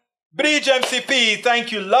 $2.99. Bridge MCP,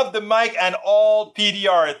 thank you. Love the mic and all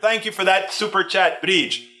PDR. Thank you for that super chat,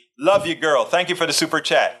 Bridge. Love you, girl. Thank you for the super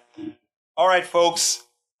chat. All right, folks.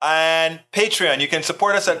 And Patreon. You can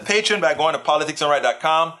support us at Patreon by going to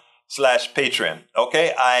politicsdoneright.com/Patreon.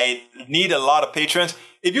 Okay? I need a lot of patrons.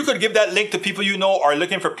 If you could give that link to people you know are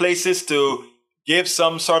looking for places to give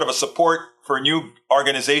some sort of a support for new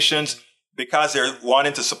organizations because they're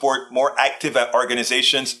wanting to support more active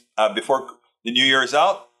organizations before the new year is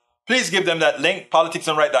out, please give them that link,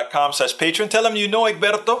 politicsdoneright.com/Patreon. Tell them you know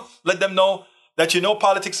Egberto. Let them know that you know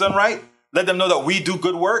Politics Done Right. Let them know that we do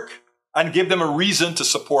good work and give them a reason to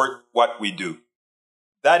support what we do.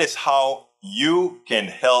 That is how you can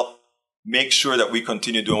help make sure that we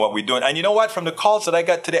continue doing what we're doing. And you know what? From the calls that I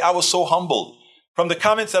got today, I was so humbled. From the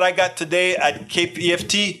comments that I got today at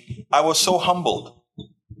KPFT, I was so humbled.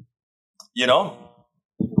 You know?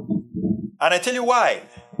 And I tell you why.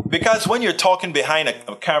 Because when you're talking behind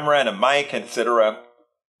a camera and a mic, etc.,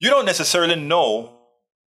 you don't necessarily know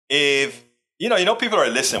if, you know, people are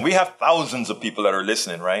listening. We have thousands of people that are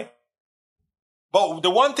listening, right? But the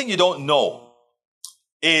one thing you don't know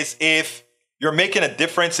is if you're making a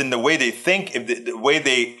difference in the way they think, if the way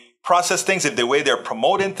they process things, if the way they're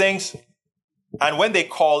promoting things. And when they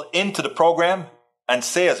call into the program and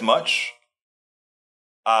say as much,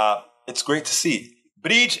 it's great to see.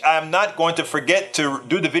 Bridge, I'm not going to forget to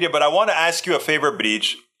do the video, but I want to ask you a favor,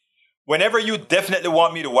 Bridge. Whenever you definitely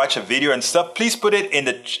want me to watch a video and stuff, please put it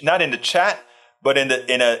in not in the chat, but in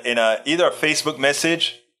either a Facebook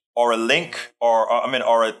message or a link or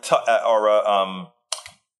a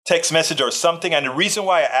text message or something. And the reason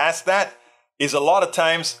why I ask that is a lot of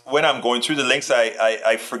times when I'm going through the links,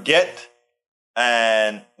 I forget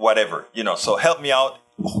and whatever, so help me out.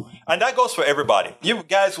 And that goes for everybody. You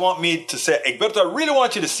guys want me to say, Egberto, I really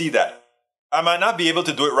want you to see that. I might not be able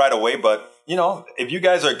to do it right away, but if you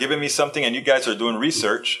guys are giving me something and you guys are doing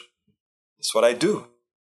research, that's what I do.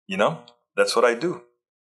 That's what I do.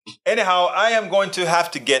 Anyhow, I am going to have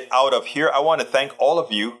to get out of here. I want to thank all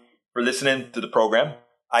of you for listening to the program.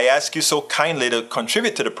 I ask you so kindly to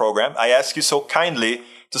contribute to the program. I ask you so kindly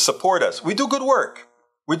to support us. We do good work.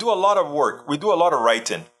 We do a lot of work. We do a lot of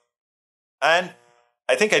writing. And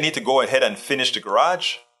I think I need to go ahead and finish the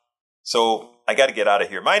garage. So I got to get out of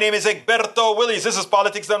here. My name is Egberto Willies. This is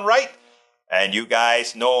Politics Done Right. And you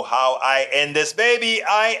guys know how I end this baby.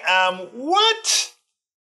 I am what?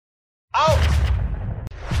 Out.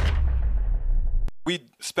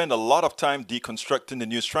 We spend a lot of time deconstructing the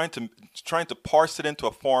news, trying to parse it into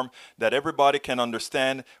a form that everybody can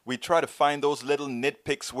understand. We try to find those little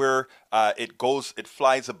nitpicks where it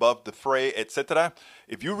flies above the fray, etc.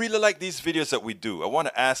 If you really like these videos that we do, I want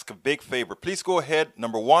to ask a big favor. Please go ahead,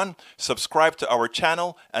 number 1, subscribe to our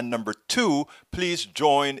channel, and number 2, please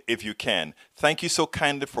join if you can. Thank you so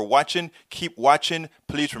kindly for watching. Keep watching.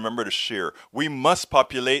 Please remember to share. We must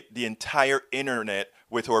populate the entire internet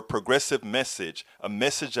with our progressive message, a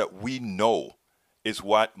message that we know is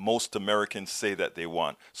what most Americans say that they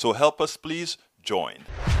want. So help us, please join.